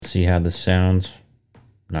see how this sounds.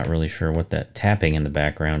 Not really sure what that tapping in the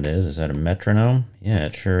background is. Is that a metronome? Yeah,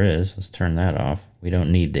 it sure is. Let's turn that off. We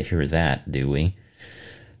don't need to hear that, do we?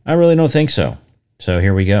 I really don't think so. So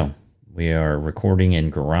here we go. We are recording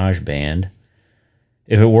in GarageBand.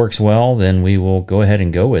 If it works well, then we will go ahead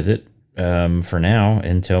and go with it for now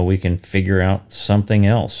until we can figure out something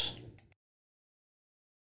else.